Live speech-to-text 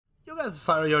As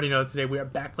sorry you already know, today we are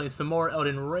back playing some more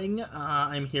Elden Ring.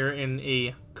 I'm here in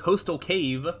a coastal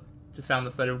cave, just found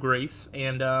the site of Grace,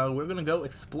 and we're gonna go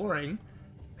exploring.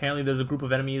 Apparently there's a group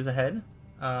of enemies ahead.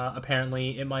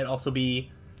 Apparently it might also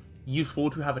be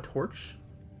useful to have a torch.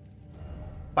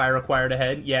 Fire required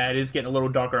ahead. Yeah, it is getting a little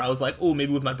darker. I was like, oh,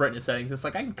 maybe with my brightness settings. It's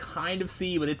like I can kind of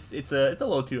see, but it's a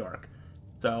little too dark.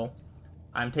 So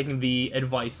I'm taking the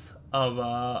advice of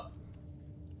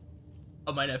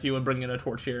my nephew and bringing a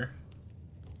torch here.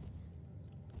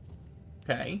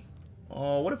 Okay.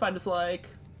 Oh, what if I just like...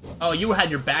 Oh, you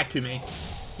had your back to me.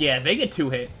 Yeah, they get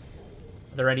 2 hit.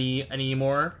 Are there any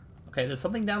more? Okay, there's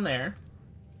something down there.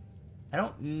 I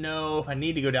don't know if I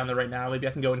need to go down there right now. Maybe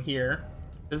I can go in here.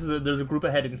 There's a group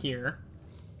ahead in here.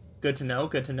 Good to know,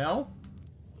 good to know.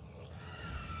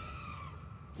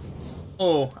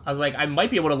 Oh, I was like, I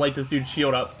might be able to light this dude's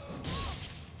shield up.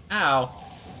 Ow.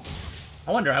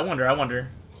 I wonder.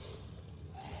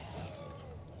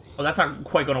 Oh, that's not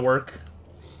quite gonna work.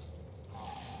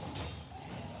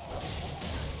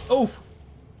 Oof.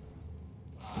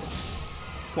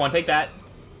 Come on, take that.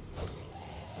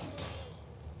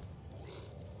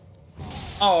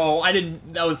 Oh, I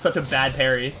didn't... That was such a bad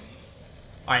parry.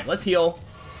 Alright, let's heal.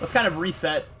 Let's kind of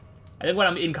reset. I think when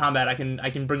I'm in combat, I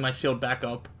can bring my shield back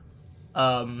up.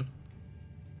 It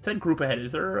said group ahead.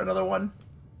 Is there another one?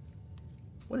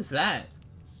 What is that?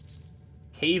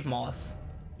 Cave moss.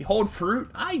 Behold fruit?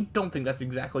 I don't think that's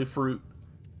exactly fruit.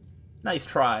 Nice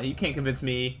try. You can't convince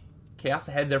me. Chaos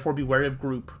ahead, therefore be wary of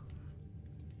group.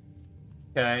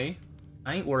 Okay.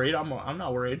 I ain't worried. I'm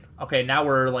not worried. Okay, now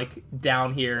we're, like,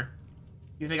 down here.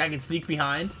 You think I can sneak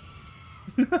behind?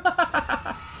 Come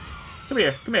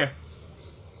here. Come here.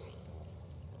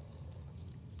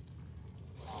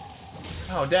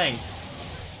 Oh, dang.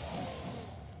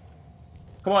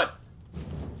 Come on.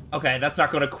 Okay, that's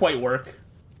not going to quite work.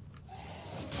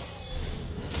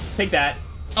 Take that.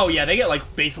 Oh, yeah, they get,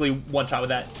 like, basically one shot with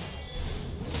that.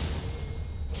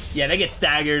 Yeah, they get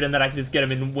staggered, and then I can just get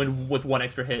them in with one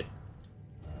extra hit.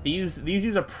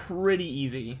 These are pretty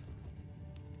easy.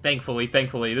 Thankfully.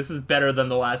 This is better than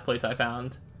the last place I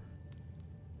found.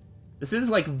 This is,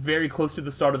 like, very close to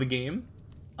the start of the game.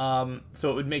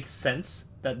 So it would make sense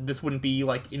that this wouldn't be,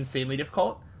 like, insanely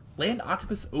difficult. Land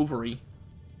octopus ovary.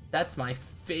 That's my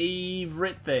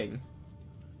favorite thing.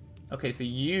 Okay, so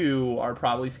you are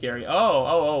probably scary.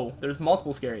 Oh, there's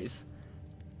multiple scaries.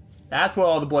 That's what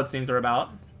all the bloodstains are about.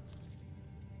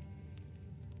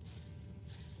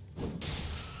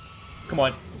 Come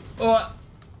on. Oh.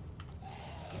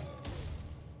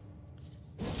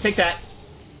 Take that.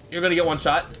 You're gonna get one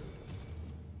shot.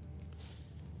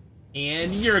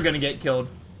 And you're gonna get killed.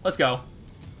 Let's go.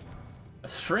 A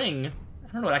string?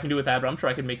 I don't know what I can do with that, but I'm sure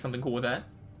I can make something cool with that.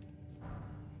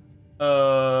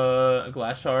 A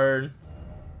glass shard.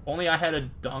 Only I had a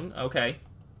dung? Okay.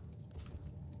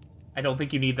 I don't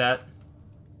think you need that.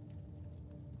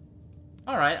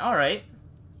 Alright.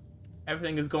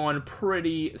 Everything is going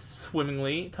pretty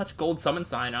swimmingly. Touch gold summon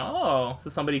sign. Oh, so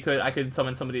I could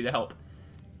summon somebody to help.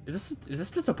 Is this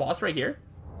just a boss right here?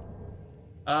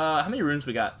 How many runes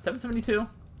we got? 772?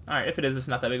 Alright, if it is, it's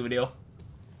not that big of a deal.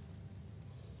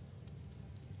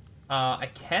 I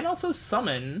can also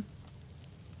summon...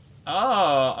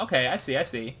 Oh, okay, I see.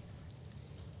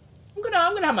 I'm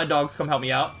gonna have my dogs come help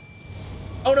me out.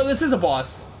 Oh no, this is a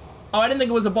boss. Oh, I didn't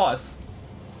think it was a boss.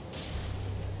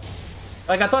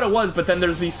 Like, I thought it was, but then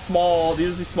there's these small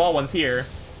ones here.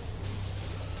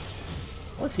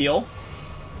 Let's heal.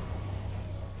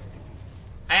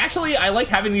 I like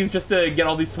having these just to get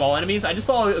all these small enemies. I just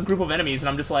saw a group of enemies, and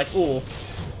I'm just like, ooh.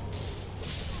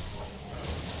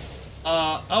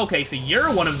 Okay, so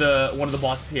you're one of the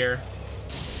bosses here.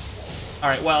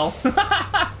 Alright, well.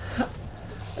 I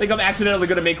think I'm accidentally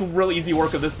gonna make real easy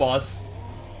work of this boss.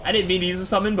 I didn't mean to use a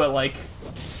summon, but, like...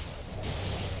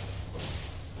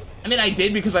 I mean, I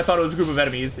did because I thought it was a group of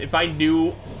enemies. If I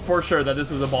knew for sure that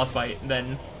this was a boss fight,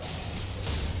 then...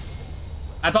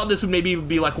 I thought this would maybe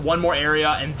be, like, one more area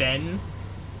and then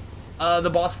the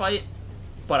boss fight,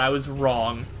 but I was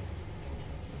wrong.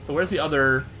 So where's the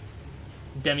other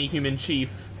demi-human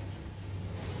chief?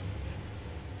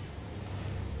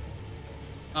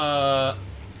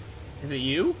 Is it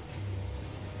you?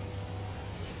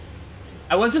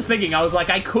 I was just thinking, I was like,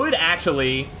 I could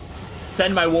actually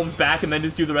send my wolves back and then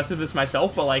just do the rest of this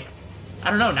myself, but, like, I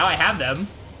don't know, now I have them.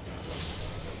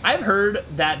 I've heard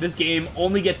that this game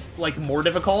only gets, like, more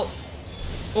difficult.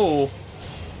 Oh.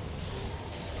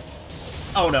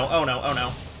 Oh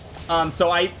no. So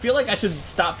I feel like I should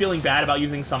stop feeling bad about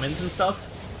using summons and stuff.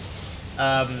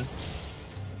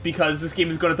 because this game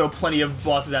is going to throw plenty of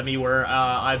bosses at me where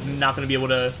I'm not going to be able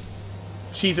to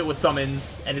cheese it with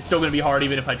summons, and it's still gonna be hard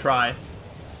even if I try.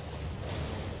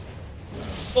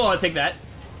 Oh, I'll take that.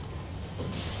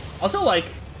 Also, like,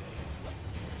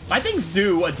 my things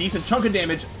do a decent chunk of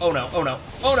damage. Oh no, oh no,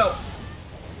 oh no!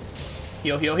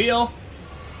 Heal, heal, heal.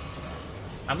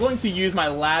 I'm going to use my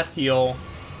last heal.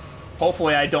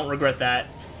 Hopefully I don't regret that.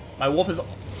 My wolf is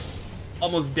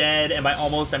almost dead, and by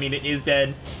almost, I mean it is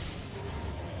dead.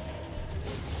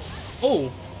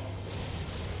 Oh!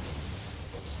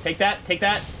 Take that, take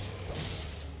that.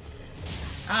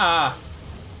 Ah!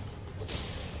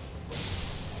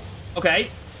 Okay,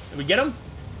 did we get him?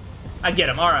 I get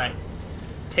him, alright.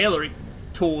 Tailoring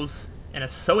tools and a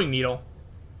sewing needle.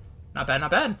 Not bad,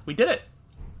 not bad. We did it.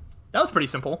 That was pretty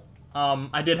simple.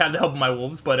 I did have the help of my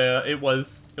wolves, but it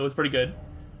was pretty good.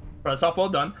 First off, well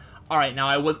done. Alright, now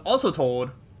I was also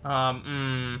told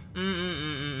that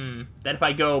if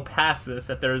I go past this,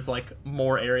 that there's like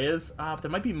more areas. But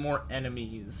there might be more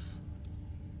enemies.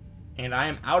 And I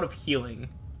am out of healing.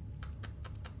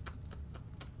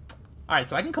 Alright,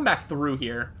 so I can come back through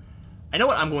here. I know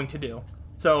what I'm going to do.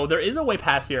 So there is a way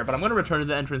past here, but I'm going to return to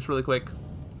the entrance really quick.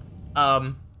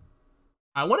 I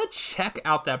want to check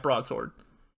out that broadsword.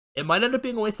 It might end up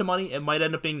being a waste of money. It might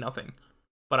end up being nothing.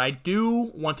 But I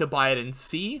do want to buy it and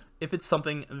see if it's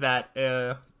something that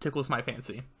tickles my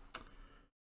fancy.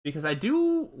 Because I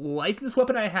do like this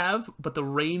weapon I have, but the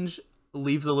range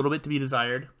leaves a little bit to be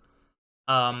desired.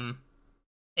 And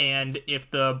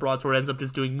if the broadsword ends up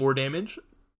just doing more damage,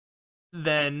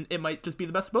 then it might just be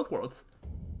the best of both worlds.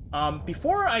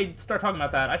 Before I start talking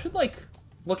about that, I should, like,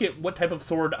 look at what type of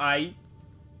sword I,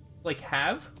 like,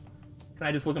 have. Can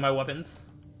I just look at my weapons?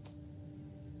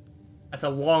 That's a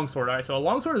longsword. Alright, so a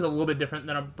longsword is a little bit different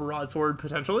than a broadsword,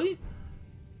 potentially.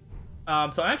 So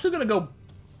I'm actually gonna go...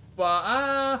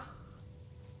 let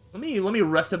me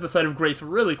rest at the site of grace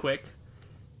really quick.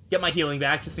 Get my healing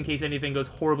back, just in case anything goes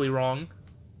horribly wrong.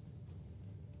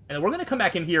 And then we're gonna come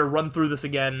back in here, run through this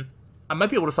again. I might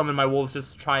be able to summon my wolves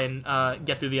just to try and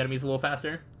get through the enemies a little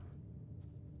faster.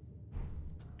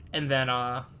 And then,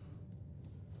 yeah,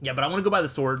 but I want to go buy the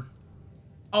sword.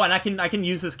 Oh, and I can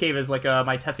use this cave as like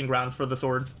my testing grounds for the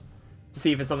sword to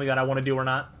see if it's something that I want to do or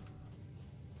not.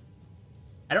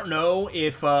 I don't know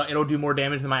if it'll do more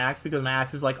damage than my axe because my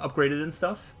axe is like upgraded and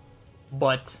stuff,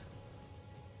 but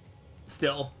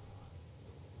still,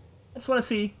 I just want to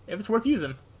see if it's worth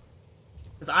using.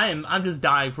 Because I'm just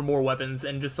dying for more weapons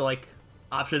and just like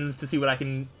options to see what I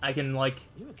can like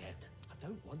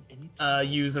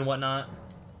use and whatnot.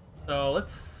 So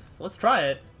let's try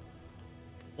it.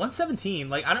 117,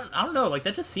 like I don't know, like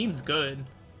that just seems good.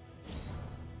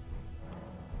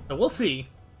 So we'll see.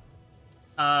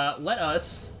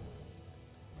 Let's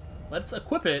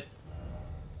equip it.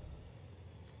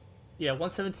 Yeah,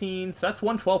 117. So that's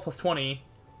 112 plus 20.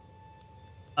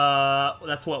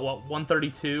 That's what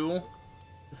 132.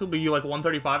 This will be like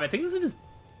 135. I think this is just...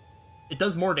 It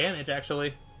does more damage,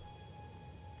 actually.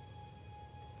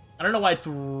 I don't know why it's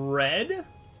red.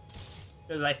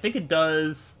 Because I think it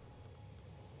does...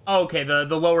 Oh, okay, the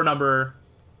lower number...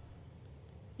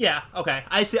 Yeah, okay.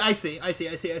 I see.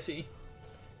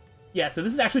 Yeah, so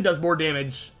this actually does more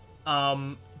damage,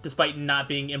 despite not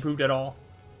being improved at all.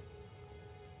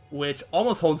 Which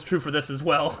almost holds true for this as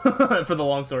well, for the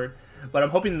longsword. But I'm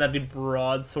hoping that the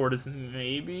broadsword is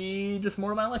maybe just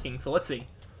more of my liking. So let's see.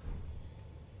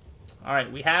 All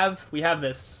right, we have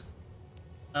this.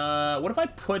 What if I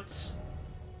put?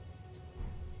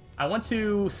 I want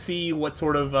to see what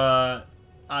sort of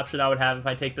option I would have if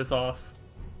I take this off.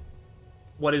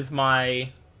 What is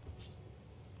my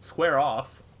square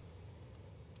off?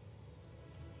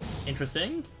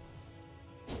 Interesting.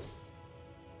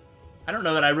 I don't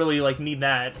know that I really like need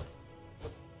that.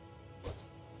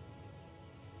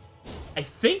 I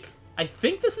think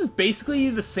this is basically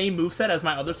the same moveset as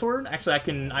my other sword. Actually, I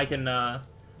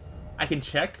can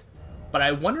check, but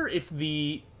I wonder if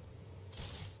the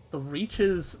reach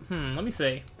is... let me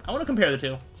see. I want to compare the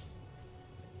two.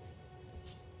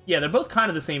 Yeah, they're both kind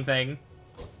of the same thing.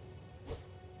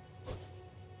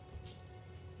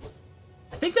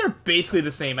 I think they're basically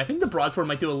the same. I think the broadsword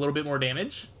might do a little bit more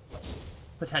damage,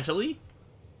 potentially.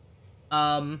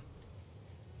 I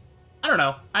don't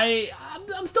know.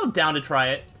 I'm still down to try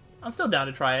it.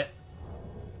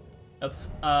 Oops.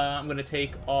 I'm gonna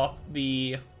take off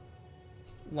the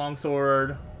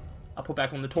longsword. I'll put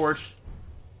back on the torch.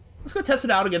 Let's go test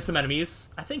it out against some enemies.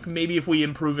 I think maybe if we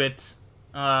improve it,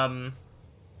 it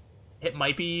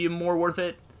might be more worth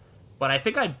it. But I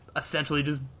think I essentially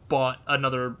just bought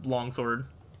another longsword.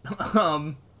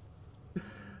 I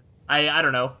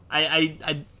don't know.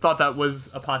 I thought that was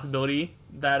a possibility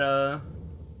that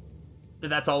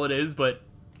that's all it is, but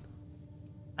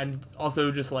I'm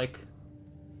also just, like,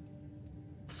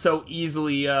 so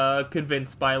easily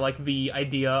convinced by, like, the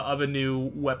idea of a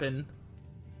new weapon.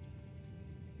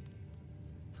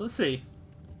 So let's see.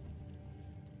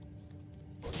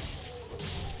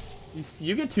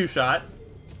 You get 2-shot.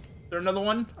 Is there another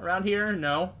one around here?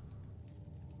 No.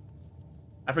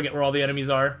 I forget where all the enemies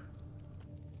are.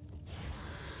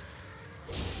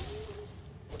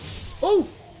 Oh!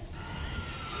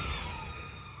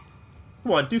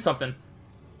 Come on, do something.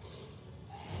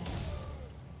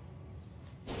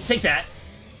 Take that.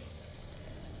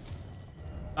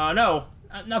 No.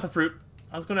 Not the fruit.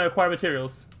 I was gonna acquire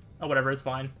materials. Oh, whatever, it's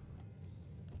fine.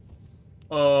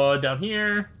 Down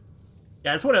here.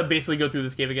 Yeah, I just want to basically go through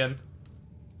this cave again.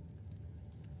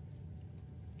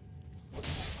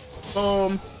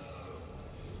 Boom.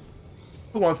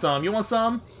 Who wants some? You want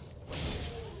some?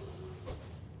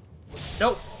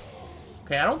 Nope.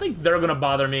 Okay, I don't think they're gonna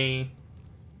bother me.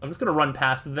 I'm just gonna run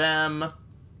past them.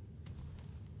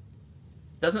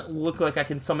 Doesn't look like I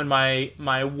can summon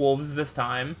my wolves this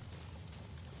time.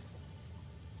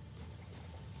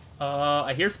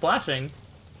 I hear splashing.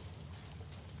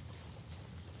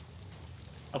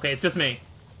 Okay, it's just me.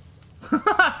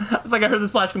 It's like I heard the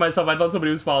splash myself. I thought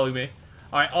somebody was following me.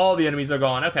 Alright, all the enemies are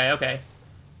gone. Okay, okay.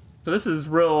 So this is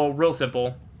real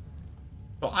simple.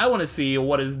 So I want to see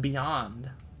what is beyond.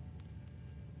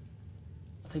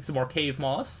 I'll take some more cave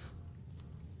moss.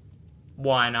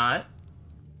 Why not?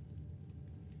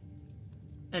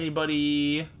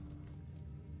 Anybody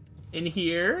in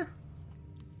here?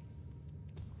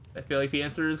 I feel like the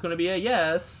answer is going to be a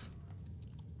yes.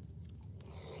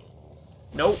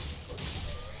 Nope.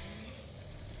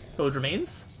 Pillage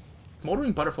remains.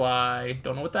 Smoldering butterfly.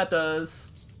 Don't know what that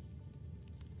does.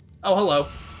 Oh, hello.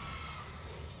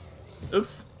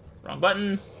 Oops. Wrong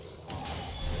button.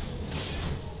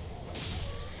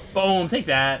 Boom. Take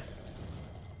that.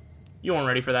 You weren't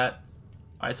ready for that.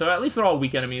 Alright, so at least they're all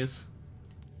weak enemies.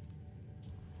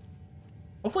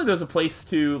 Hopefully there's a place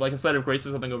to, like, a site of grace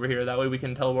or something over here. That way we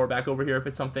can teleport back over here if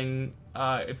it's something,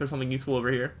 if there's something useful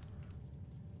over here.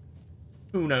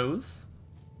 Who knows?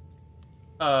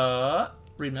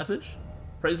 Read message.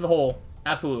 Praise the hole.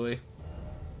 Absolutely.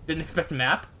 Didn't expect a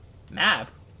map.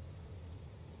 Map?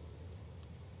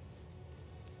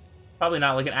 Probably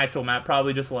not like an actual map.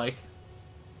 Probably just like...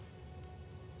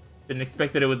 Didn't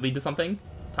expect that it would lead to something.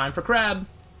 Time for crab.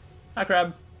 Hi,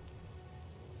 crab.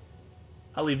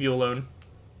 I'll leave you alone.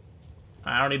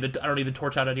 I don't need the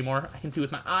torch out anymore. I can see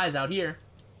with my eyes out here.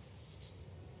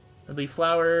 Red leaf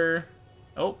flower.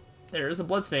 Oh, there's a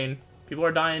bloodstain. People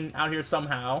are dying out here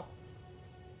somehow.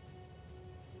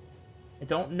 I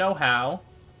don't know how,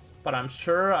 but I'm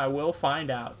sure I will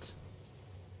find out.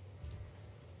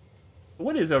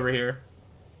 What is over here?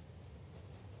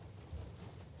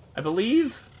 I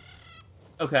believe...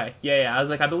 Okay, yeah, I was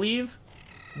like, I believe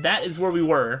that is where we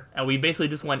were, and we basically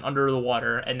just went under the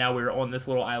water, and now we're on this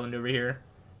little island over here,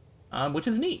 which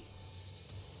is neat.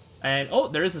 And, oh,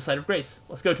 there is a site of grace.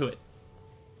 Let's go to it.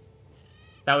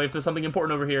 That way, if there's something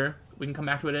important over here, we can come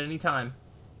back to it at any time.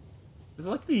 There's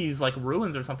like these, like,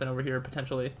 ruins or something over here,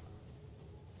 potentially.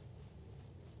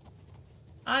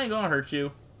 I ain't gonna hurt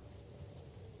you.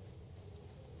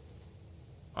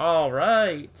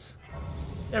 Alright.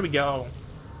 There we go.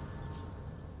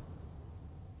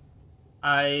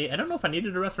 I don't know if I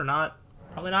needed a rest or not.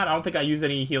 Probably not. I don't think I used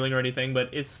any healing or anything, but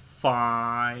it's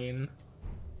fine.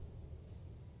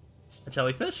 A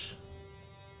jellyfish?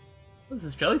 What is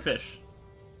this jellyfish?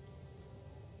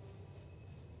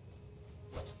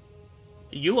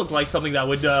 You look like something that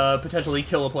would potentially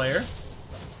kill a player.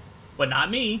 But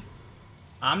not me.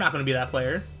 I'm not going to be that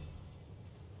player.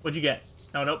 What'd you get?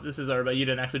 Oh, nope, this is but you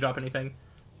didn't actually drop anything.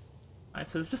 Alright,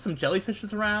 so there's just some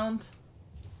jellyfishes around.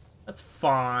 That's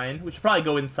fine. We should probably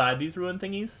go inside these ruin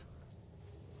thingies.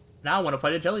 Now I want to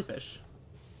fight a jellyfish.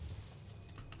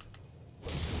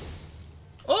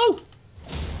 Oh!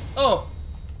 Oh!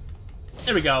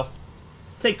 There we go.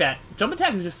 Take that. Jump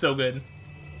attack is just so good.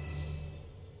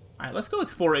 Alright, let's go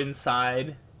explore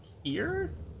inside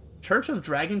here. Church of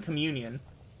Dragon Communion.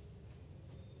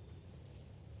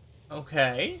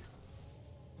 Okay.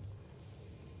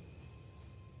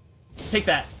 Take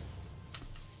that.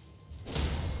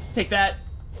 Take that.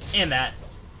 And that.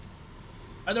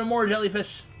 Are there more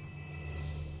jellyfish?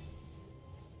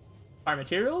 Fire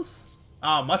materials?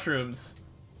 Ah, mushrooms.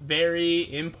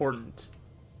 Very important.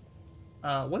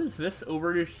 What is this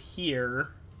over here?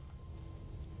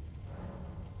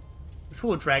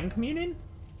 Ritual of Dragon Communion?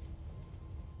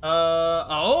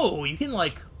 Oh, you can,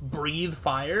 like, breathe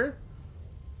fire?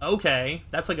 Okay,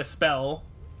 that's like a spell.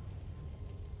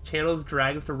 Channels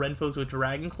dragons to rend foes with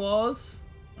dragon claws?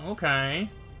 Okay.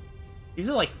 These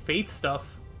are like faith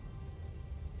stuff.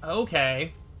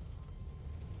 Okay.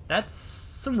 That's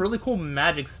some really cool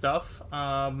magic stuff.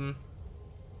 And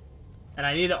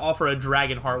I need to offer a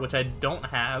dragon heart, which I don't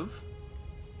have.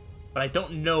 But I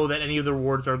don't know that any of the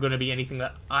rewards are going to be anything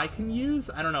that I can use.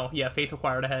 I don't know. Yeah, faith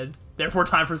required ahead. Therefore,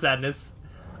 time for sadness.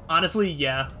 Honestly,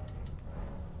 yeah.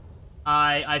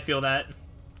 I feel that.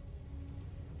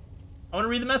 I want to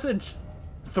read the message.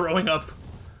 Throwing up.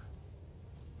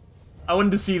 I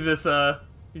wanted to see this,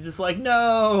 he's just like,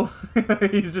 no!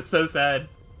 He's just so sad.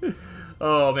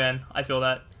 Oh, man. I feel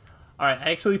that. Alright,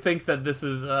 I actually think that this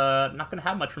is, not gonna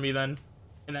have much for me then,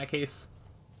 in that case.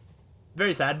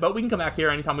 Very sad, but we can come back here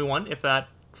anytime we want, if that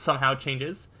somehow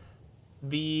changes.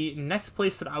 The next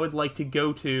place that I would like to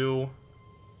go to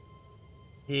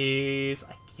is,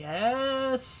 I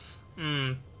guess...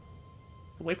 the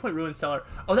Waypoint Ruin Cellar.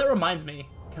 Oh, that reminds me.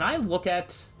 Can I look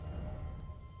at...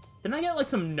 Didn't I get, like,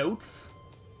 some notes?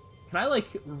 Can I, like,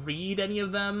 read any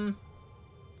of them?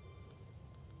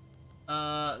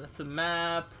 That's a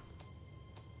map.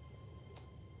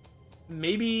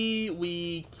 Maybe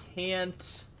we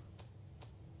can't...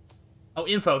 Oh,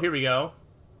 info. Here we go.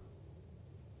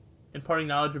 Imparting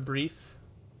knowledge of brief.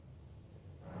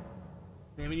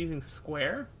 Name it using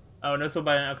square? Oh, no, so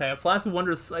by... Okay, a flask of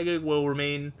wondrous psychic will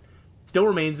still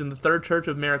remains in the Third Church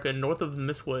of America, north of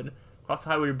Mistwood. Cross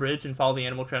the highway bridge and follow the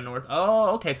animal trail north.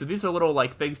 Oh, okay, so these are little,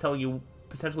 like, things telling you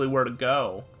potentially where to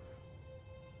go.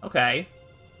 Okay.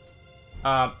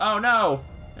 Oh no!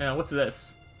 What's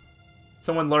this?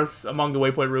 Someone lurks among the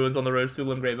Waypoint Ruins on the road to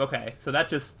Limgrave. Okay, so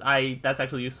that's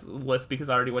actually useless because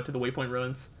I already went to the Waypoint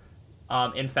Ruins,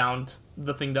 and found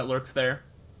the thing that lurks there.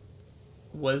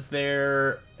 Was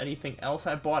there anything else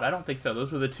I bought? I don't think so.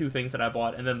 Those were the two things that I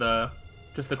bought, and then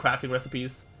just the crafting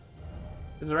recipes.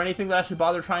 Is there anything that I should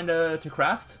bother trying to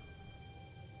craft?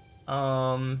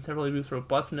 Temporarily boost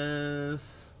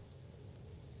robustness.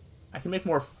 I can make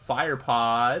more fire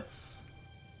pots.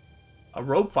 A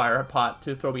rope fire pot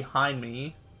to throw behind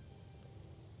me.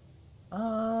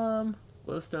 Glowstone,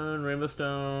 rainbow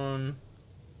stone.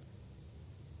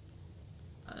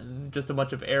 Just a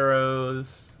bunch of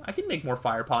arrows. I can make more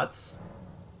fire pots.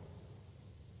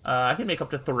 I can make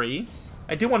up to 3.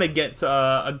 I do want to get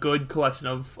a good collection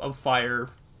of fire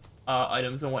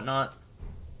items and whatnot.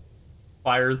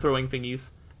 Fire throwing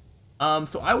thingies.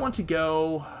 So I want to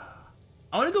go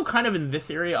kind of in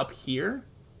this area up here.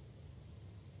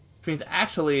 Which means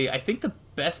actually, I think the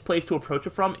best place to approach it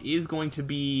from is going to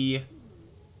be...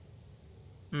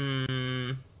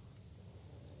 maybe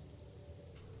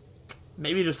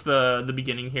just the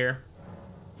beginning here.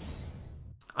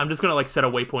 I'm just gonna, like, set a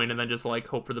waypoint and then just, like,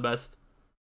 hope for the best.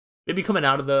 Maybe coming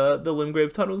out of the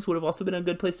Limgrave tunnels would have also been a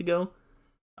good place to go.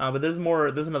 But there's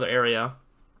another area.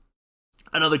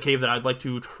 Another cave that I'd like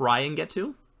to try and get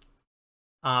to.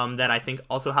 That I think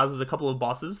also houses a couple of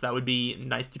bosses that would be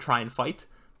nice to try and fight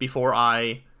before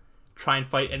I try and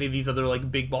fight any of these other,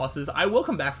 like, big bosses. I will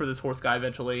come back for this horse guy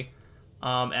eventually.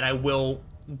 And I will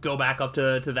go back up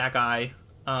to that guy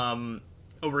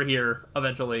over here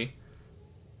eventually.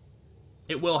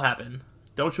 It will happen.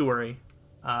 Don't you worry.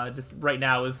 Just right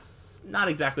now is not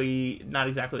exactly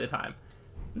the time.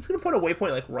 I'm just gonna put a waypoint,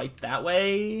 like, right that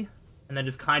way, and then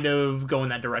just kind of go in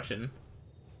that direction.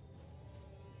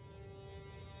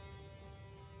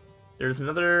 There's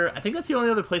another... I think that's the only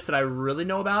other place that I really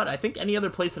know about. I think any other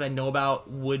place that I know about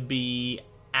would be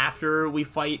after we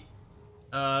fight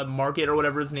Market or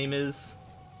whatever his name is.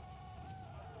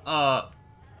 What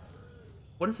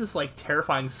is this, like,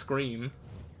 terrifying scream?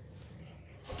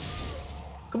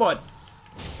 Come on.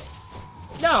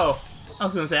 No! I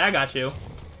was gonna say, I got you.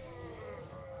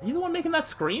 Are you the one making that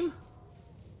scream?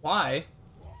 Why?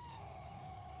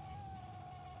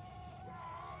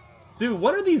 Dude,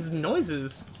 what are these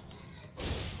noises?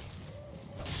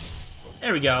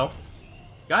 There we go.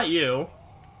 Got you.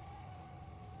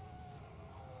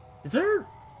 Is there...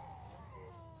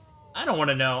 I don't want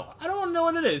to know. I don't want to know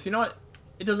what it is. You know what?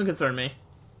 It doesn't concern me.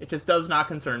 It just does not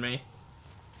concern me.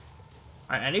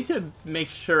 Alright, I need to make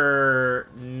sure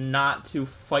not to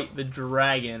fight the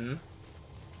dragon.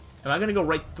 Am I going to go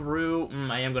right through?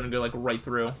 I am going to go, like, right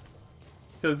through. I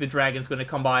feel like the dragon's going to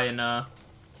come by and,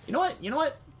 You know what? You know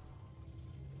what?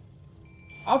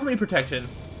 Offer me protection.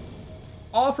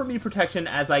 Offer me protection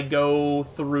as I go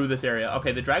through this area.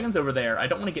 Okay, the dragon's over there. I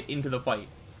don't want to get into the fight.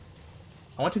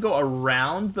 I want to go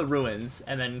around the ruins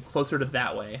and then closer to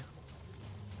that way.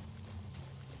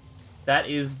 That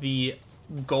is the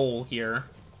goal here.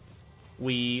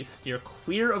 We steer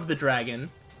clear of the dragon.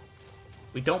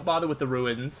 We don't bother with the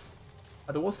ruins.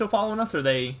 Are the wolves still following us, or are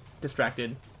they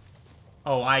distracted?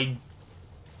 Oh, I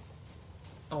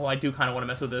do kind of want to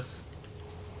mess with this.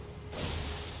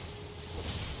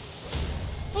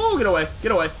 Oh, get away,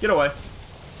 get away, get away.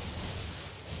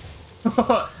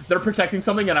 They're protecting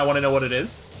something and I want to know what it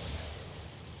is.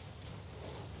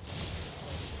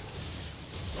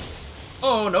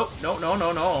 Oh, no, no, no,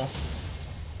 no, no.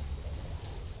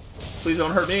 Please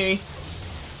don't hurt me.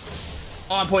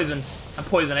 Oh, I'm poisoned. I'm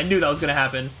poisoned. I knew that was going to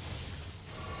happen.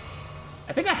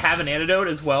 I think I have an antidote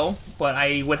as well, but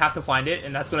I would have to find it,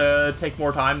 and that's going to take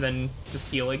more time than just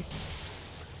healing.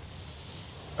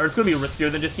 Or it's going to be riskier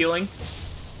than just healing.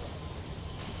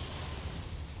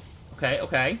 Okay,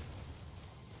 okay.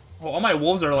 Oh, all my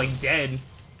wolves are, like, dead.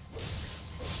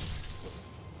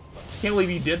 Can't believe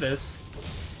you did this.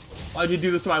 Why'd you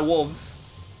do this to my wolves?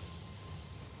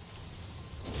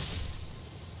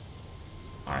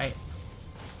 Alright.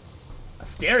 A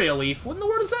stereo leaf? What in the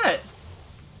world is that?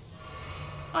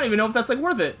 I don't even know if that's, like,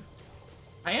 worth it.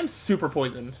 I am super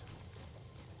poisoned.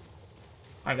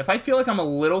 Alright, if I feel like I'm a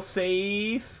little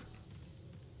safe,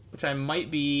 which I might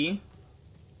be,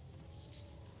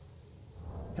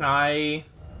 can I,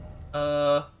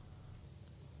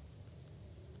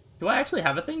 do I actually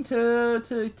have a thing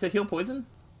to heal poison?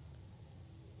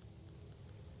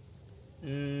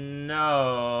 No.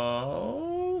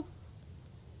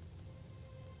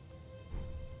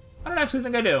 I don't actually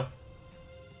think I do.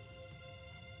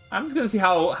 I'm just gonna see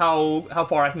how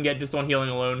far I can get just on healing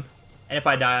alone. And if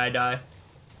I die, I die.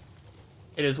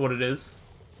 It is what it is.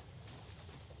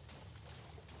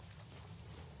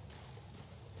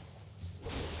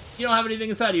 You don't have anything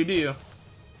inside you, do you?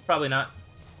 Probably not.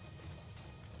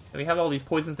 And we have all these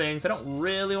poison things. I don't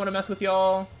really want to mess with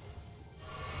y'all.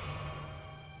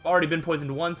 I've already been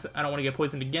poisoned once. I don't want to get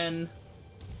poisoned again.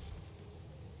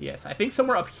 Yes, I think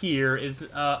somewhere up here is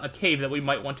a cave that we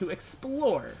might want to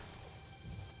explore.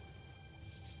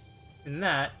 And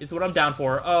that is what I'm down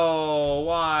for. Oh,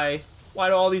 why? Why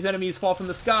do all these enemies fall from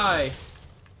the sky?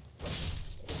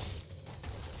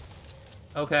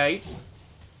 Okay.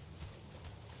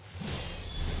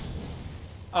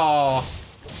 Oh.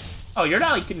 Oh, you're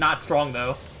not, like, not strong,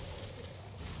 though.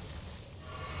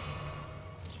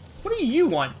 What do you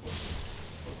want?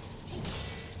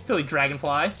 Silly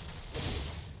dragonfly.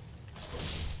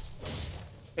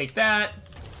 Take that.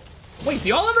 Wait, do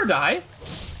y'all ever die?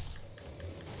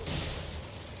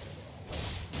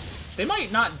 They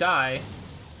might not die.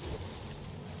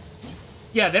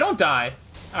 Yeah, they don't die.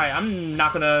 Alright, I'm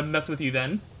not gonna mess with you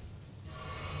then.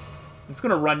 I'm just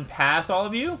gonna run past all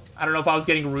of you. I don't know if I was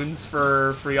getting runes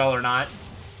for y'all or not.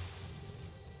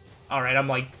 Alright, I'm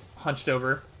like hunched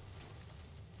over.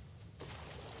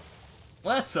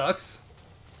 Well, that sucks.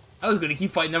 I was gonna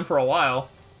keep fighting them for a while.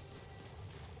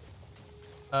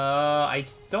 I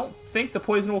don't think the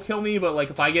poison will kill me, but like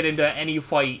if I get into any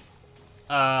fight,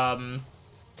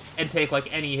 and take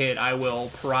like any hit, I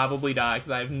will probably die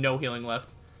because I have no healing left.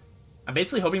 I'm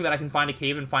basically hoping that I can find a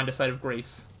cave and find a site of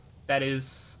grace. That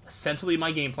is essentially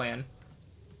my game plan.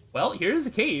 Well, here's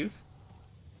a cave.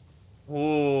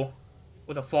 Ooh,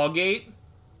 with a fog gate.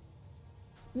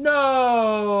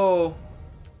 No!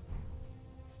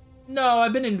 No,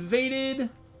 I've been invaded.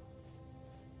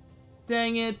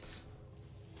 Dang it.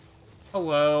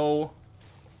 Hello.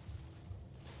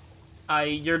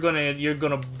 You're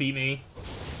gonna beat me.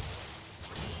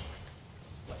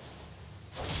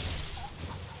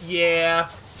 Yeah.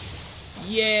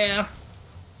 Yeah.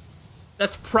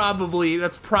 That's probably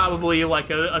like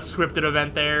a scripted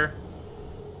event there.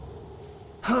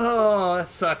 Oh, that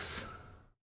sucks.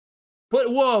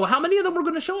 But whoa, how many of them were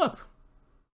gonna show up?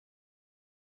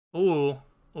 Ooh.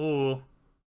 Ooh.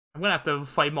 I'm gonna have to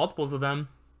fight multiples of them.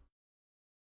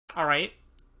 Alright.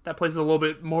 That place is a little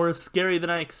bit more scary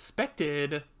than I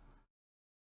expected.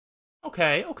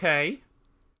 Okay, okay.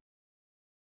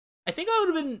 I think I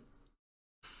would have been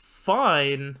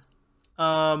fine.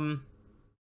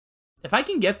 If I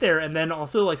can get there and then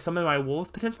also like summon my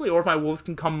wolves potentially, or if my wolves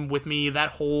can come with me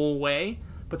that whole way,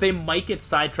 but they might get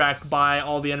sidetracked by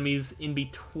all the enemies in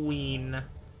between.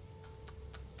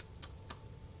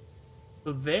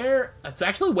 So there, it's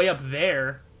actually way up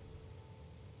there.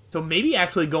 So maybe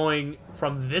actually going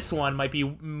from this one might be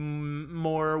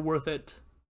more worth it.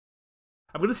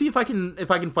 I'm gonna see if I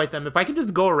can fight them. If I can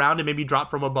just go around and maybe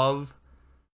drop from above,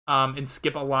 and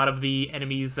skip a lot of the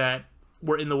enemies that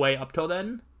were in the way up till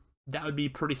then, that would be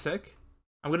pretty sick.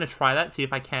 I'm gonna try that, see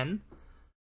if I can.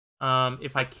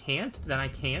 If I can't, then I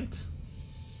can't.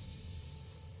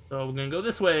 So we're gonna go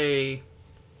this way.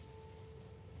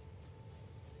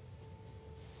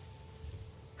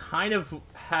 Kind of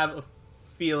have a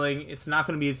feeling it's not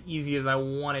going to be as easy as I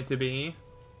want it to be.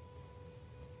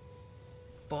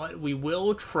 But we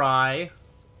will try.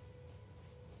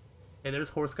 Okay, there's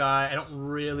Horse Guy. I don't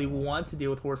really want to deal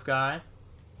with Horse Guy.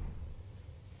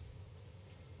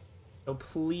 So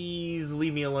please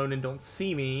leave me alone and don't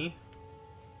see me.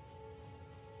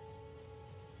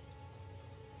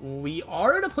 We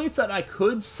are at a place that I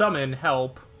could summon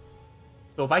help.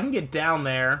 So if I can get down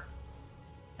there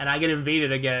and I get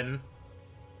invaded again.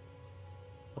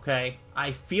 Okay,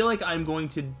 I feel like I'm going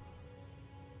to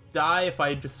die if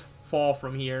I just fall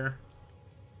from here.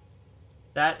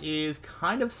 That is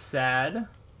kind of sad.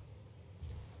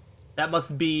 That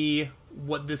must be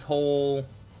what this whole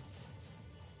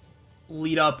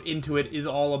lead up into it is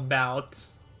all about.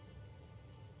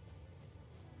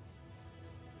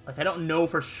 Like, I don't know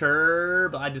for sure,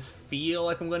 but I just feel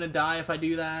like I'm gonna die if I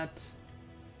do that.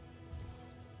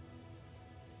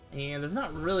 And there's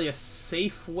not really a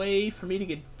safe way for me to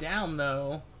get down,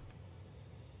 though.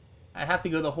 I have to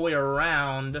go the whole way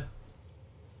around.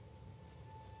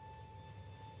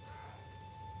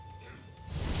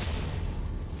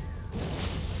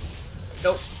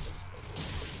 Nope.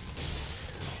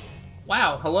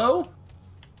 Wow, hello?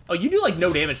 Oh, you do, like,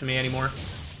 no damage to me anymore.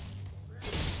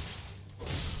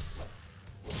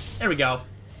 There we go.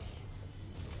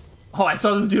 Oh, I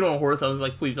saw this dude on a horse. I was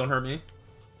like, please don't hurt me.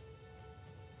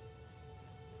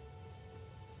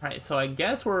 Alright, so I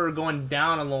guess we're going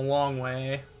down a long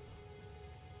way.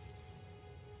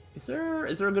 Is there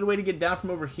a good way to get down from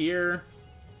over here?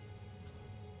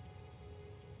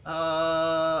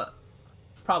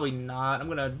 Probably not. I'm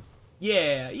gonna...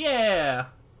 Yeah!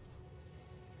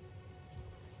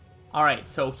 Alright,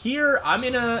 so here, I'm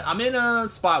in a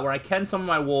spot where I can summon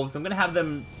my wolves. I'm gonna have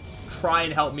them try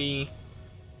and help me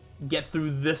get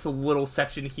through this little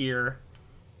section here.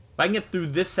 If I can get through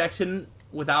this section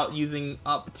without using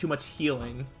up too much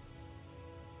healing,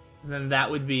 then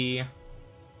that would be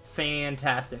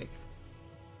fantastic.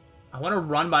 I want to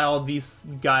run by all these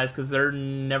guys because they're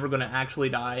never going to actually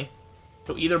die.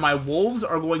 So either my wolves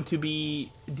are going to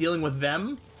be dealing with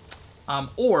them,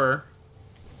 or...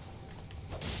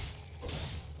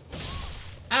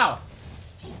 Ow!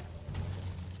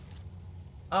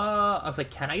 I was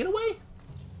like, can I get away?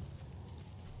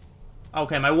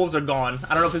 Okay, my wolves are gone.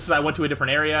 I don't know if it's because I went to a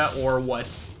different area or what.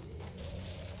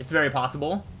 It's very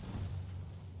possible.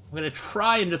 I'm gonna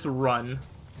try and just run.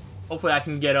 Hopefully, I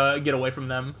can get away from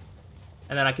them,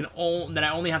 and then I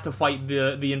only have to fight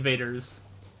the invaders.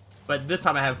 But this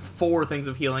time I have 4 things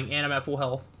of healing, and I'm at full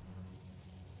health,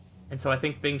 and so I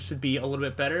think things should be a little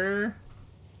bit better.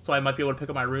 So I might be able to pick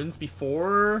up my runes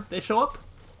before they show up.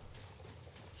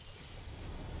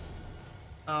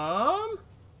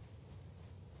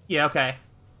 Yeah, okay.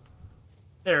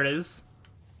 There it is.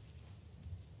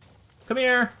 Come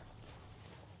here.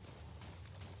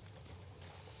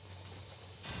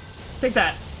 Take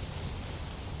that.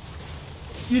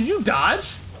 Did you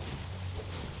dodge?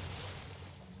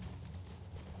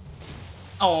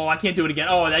 Oh, I can't do it again.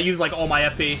 Oh, that used like all my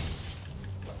FP.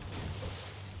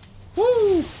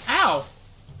 Woo! Ow!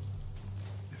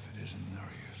 If it isn't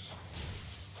Nereus.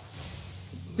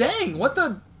 Dang, what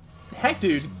the heck,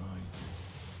 dude?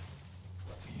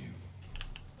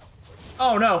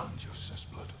 Oh no.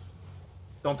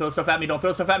 Don't throw stuff at me, don't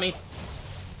throw stuff at me.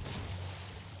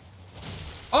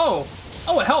 Oh!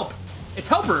 Oh, it helped! It's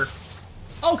helper!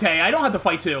 Okay, I don't have to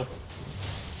fight 2.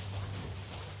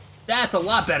 That's a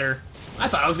lot better. I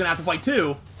thought I was gonna have to fight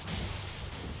 2.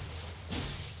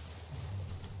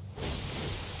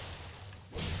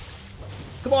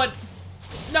 Come on!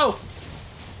 No!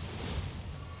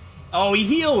 Oh, he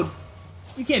healed!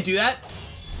 You can't do that.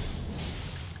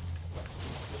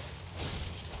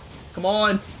 Come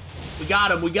on. We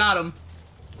got him, we got him.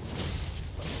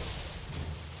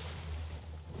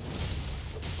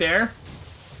 There.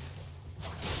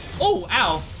 Oh,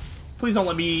 ow. Please don't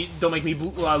make me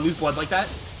lose blood like that.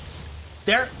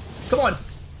 There. Come on.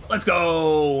 Let's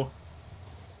go.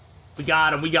 We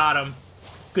got him, we got him.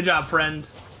 Good job, friend.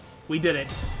 We did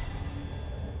it.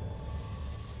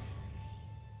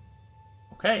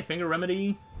 Okay, Finger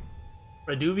Remedy.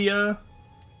 Reduvia.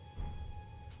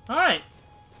 Alright.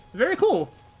 Very cool.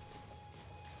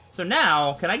 So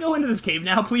now, can I go into this cave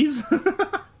now, please?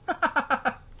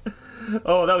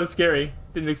 Oh, that was scary.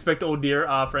 Didn't expect old dear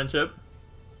friendship.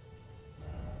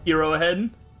 Hero ahead.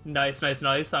 Nice, nice,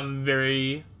 nice. I'm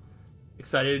very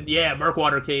excited. Yeah,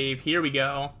 Murkwater Cave. Here we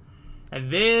go.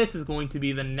 And this is going to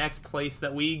be the next place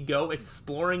that we go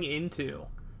exploring into.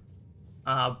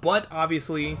 But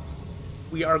obviously,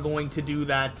 we are going to do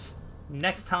that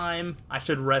next time. I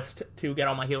should rest to get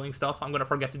all my healing stuff. I'm going to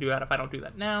forget to do that if I don't do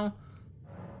that now.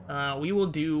 We will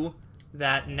do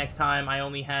that next time. I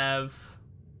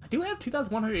do have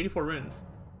 2,184 runes.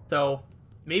 So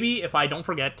maybe if I don't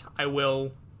forget, I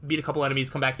will beat a couple enemies,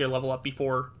 come back here, level up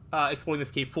before exploring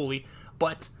this cave fully.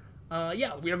 But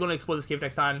yeah, we are going to explore this cave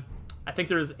next time. I think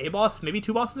there's a boss, maybe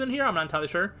 2 bosses in here. I'm not entirely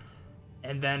sure.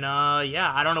 And then,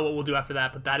 yeah, I don't know what we'll do after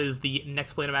that, but that is the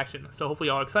next plane of action. So hopefully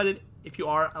y'all are excited. If you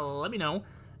are, let me know.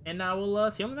 And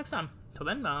we'll see you on the next time. Till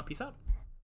then, peace out.